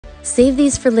Save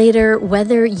these for later,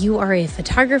 whether you are a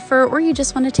photographer or you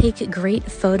just want to take great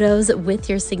photos with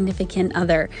your significant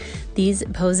other. These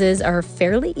poses are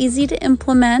fairly easy to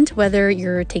implement, whether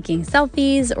you're taking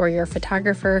selfies or you're a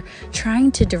photographer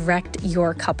trying to direct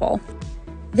your couple.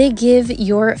 They give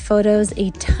your photos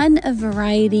a ton of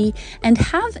variety and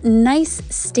have nice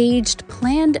staged,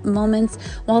 planned moments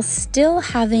while still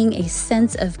having a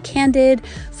sense of candid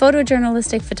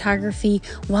photojournalistic photography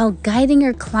while guiding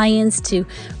your clients to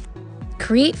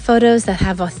create photos that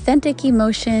have authentic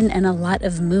emotion and a lot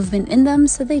of movement in them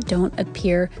so they don't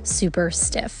appear super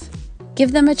stiff.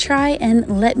 Give them a try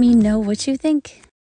and let me know what you think.